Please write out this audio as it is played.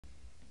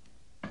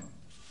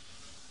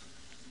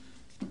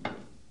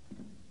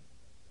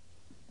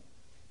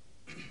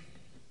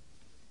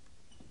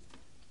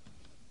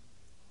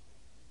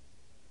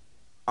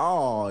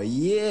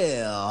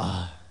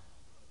yeah.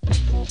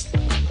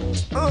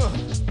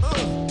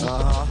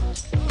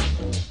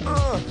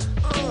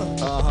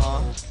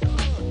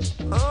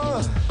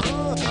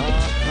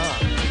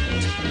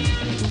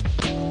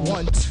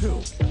 One,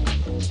 two.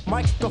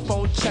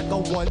 Microphone checker,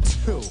 1,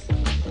 2.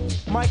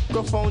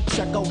 Microphone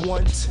checker,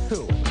 1,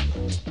 2.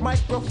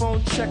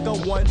 Microphone checker,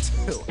 1,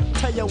 2.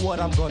 Tell you what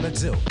I'm gonna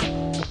do.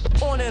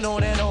 On and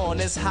on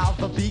is how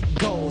the beat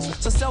goes.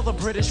 So sell the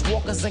British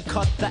walkers and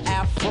cut the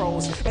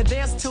afros and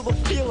dance till the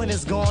feeling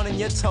is gone in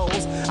your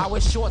toes. I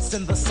wear shorts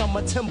in the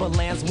summer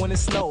Timberlands when it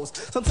snows.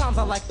 Sometimes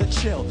I like to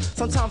chill,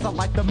 sometimes I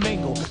like to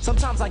mingle.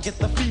 Sometimes I get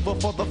the fever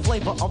for the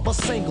flavor of a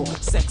single.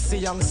 Sexy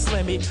young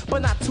Slimmy,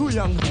 but not too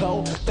young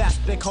though. That's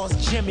because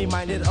Jimmy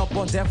minded up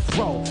on death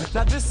row.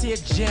 Now this here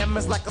jam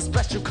is like a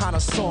special kind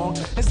of song.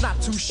 It's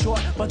not too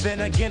short, but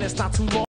then again it's not too long.